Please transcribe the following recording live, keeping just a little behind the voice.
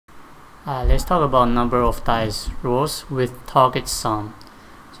Let's talk about number of dice rows with target sum.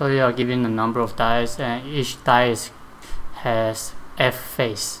 So you are given a number of dice and each dice has F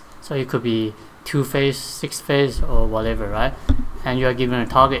face. So it could be 2 face, 6 face, or whatever, right? And you are given a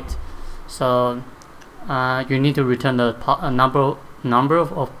target. So you need to return the number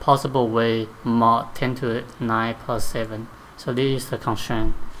of possible way mod 10 to the 9 plus 7. So this is the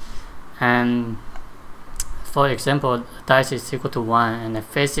constraint. And for example, dice is equal to 1 and the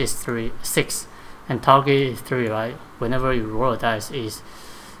face is 6 and target is 3, right? Whenever you roll a dice,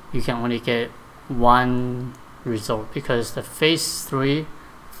 you can only get one result because the face 3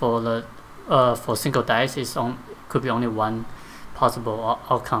 for the for single dice could be only one possible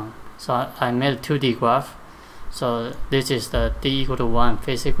outcome. So I made a 2D graph. So this is the D equal to 1,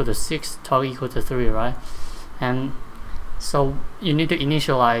 face equal to 6, target equal to 3, right? And so you need to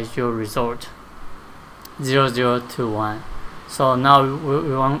initialize your result 0, 0 to 1. So now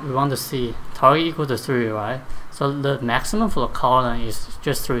we want to see target equal to 3, right? So the maximum for the column is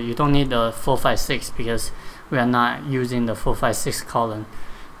just 3. You don't need the 4, 5, 6 because we are not using the 4, 5, 6 column.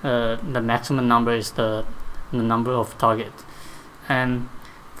 The maximum number is the number of target. And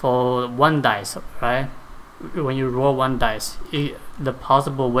for one dice, right? When you roll one dice, the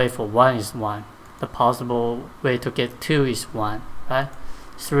possible way for 1 is 1. The possible way to get 2 is 1, right?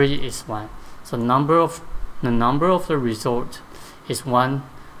 3 is 1. So the number of the result is 1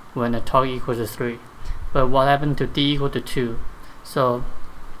 when the target equals to 3. But what happened to D equal to 2? So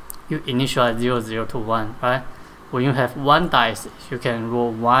you initialize 0, 0 to 1, right? When you have one dice, you can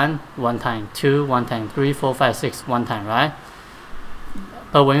roll 1 time, 2 1 time, 3, 4, 5, 6 1 time, right?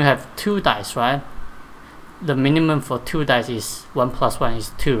 But when you have 2 dice, right? The minimum for 2 dice is 1 plus 1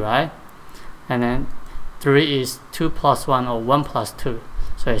 is 2, right? And then 3 is 2 plus 1 or 1 plus 2.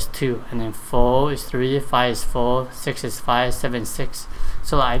 So it's 2, and then 4 is 3, 5 is 4, 6 is 5, 7 is 6.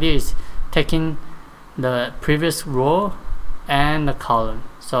 So the idea is taking the previous row and the column.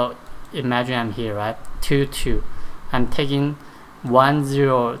 So imagine I'm here, right? 2, 2. I'm taking 1,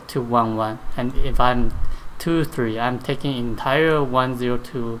 0 to 1, 1. And if I'm 2, 3, I'm taking entire 1, 0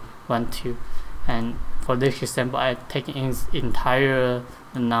 to 1, 2. And for this example, I'm taking entire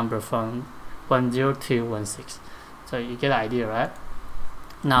number from 1, 0 to 1, 6. So you get the idea, right?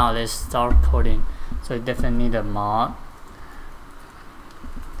 Now let's start coding. So you definitely need a mod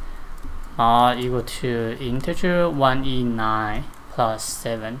equal to integer 1e9 plus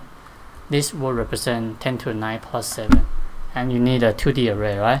 7. This will represent 10 to the 9 plus 7, and you need a 2D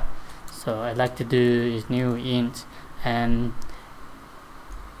array, right? So I like to do is new int, and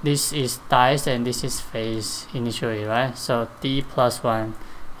this is dice and this is face initially, right? So D plus 1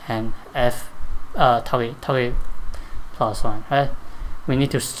 and F target plus 1, right? We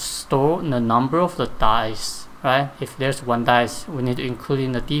need to store the number of the dice, right? If there's one dice, we need to include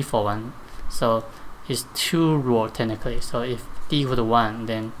in the default one. So it's 2 row technically. So if D equal to 1,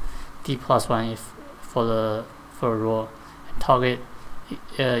 then D plus 1 if for a row. Target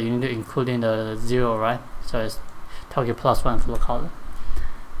you need to include in the 0, right? So it's target plus 1 for the column.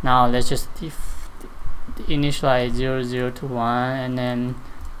 Now let's just initialize 0, 0 to 1, and then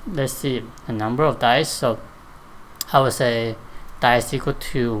let's see the number of dice. So I would say dice equal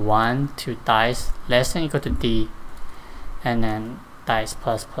to 1 to dice less than equal to D, and then dice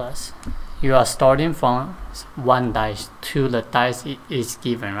plus plus. You are starting from 1 dice to the dice is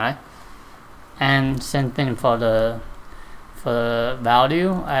given, right? And same thing for the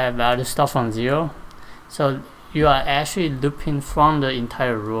value. I have value start from 0. So you are actually looping from the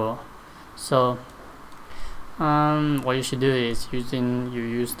entire row. So what you should do is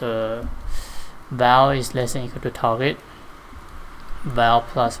use the val is less than equal to target, val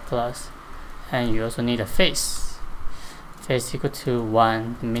plus plus, and you also need a face equal to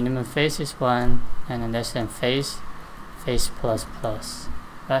 1. The minimum face is 1, and then less than face plus plus,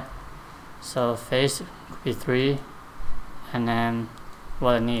 right? So face could be 3, and then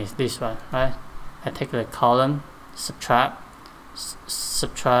what I need is this one, right? I take the column, subtract.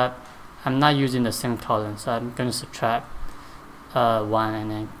 I'm not using the same column, so I'm going to subtract 1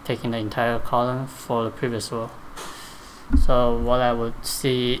 and then taking the entire column for the previous row. So what I would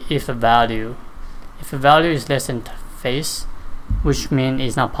see if the value is less than face, which means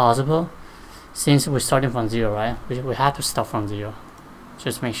it's not possible, since we're starting from 0, right? We have to start from 0.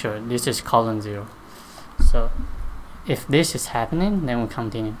 Just make sure this is column 0. So if this is happening, then we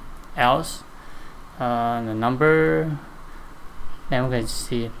continue. Else the number, then we can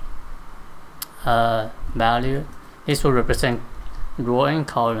see value. This will represent row and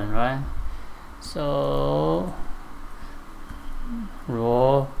column, right? So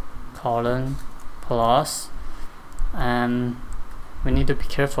row column plus, and we need to be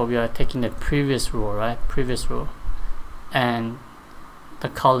careful. We are taking the previous row, right? Previous row and the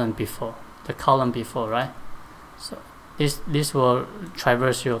column before, right? So this will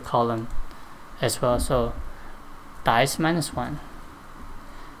traverse your column as well. So dice minus 1,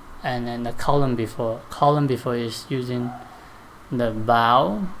 and then the column before is using the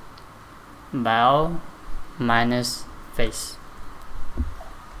val minus face,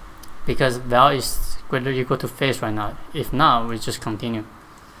 because val is greater or equal to face right now. If not, we just continue.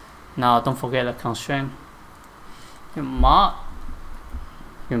 Now don't forget the constraint. You mod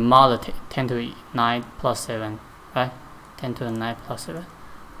the 10 to the 9 plus 7, right? 10 to the 9 plus 7,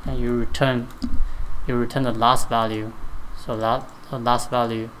 and you return the last value. So that the last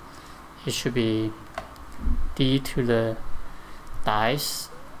value, it should be d to the dice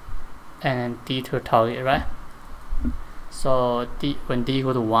and then d to the target, right? So when d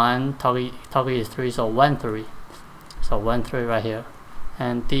equal to 1, target is 3, so 1 3, so 1 3 right here,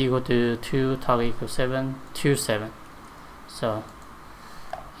 and d equal to 2, target equals 7, 2 7. So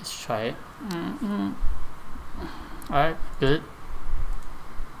let's try it. Alright, good.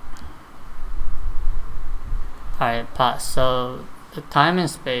 Alright, pass. So the time and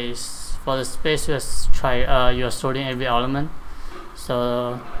space, for the space you try you're sorting every element.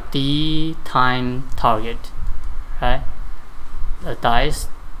 So d time target, right? The dice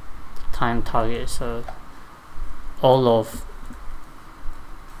time target, so all of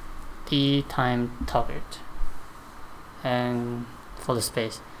d time target. And for the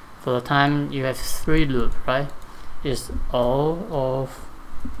space, for the time, you have 3 loop, right? It's all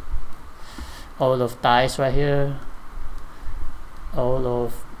of dice right here, all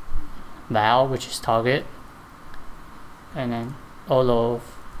of val, which is target, and then all of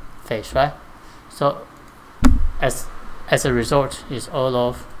face, right? So as a result is all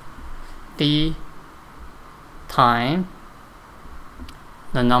of d time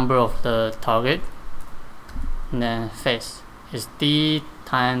the number of the target, and then face is d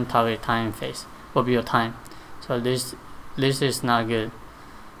time target time face will be your time. So this is not good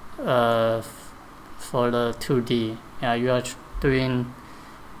for the 2D. Yeah, you are doing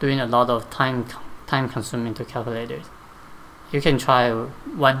a lot of time consuming to calculate it. You can try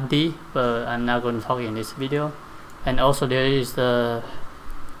 1D, but I'm not going to talk in this video. And also there is the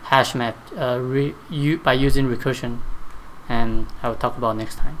hash map by using recursion, and I will talk about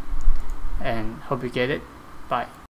next time. And hope you get it. Bye.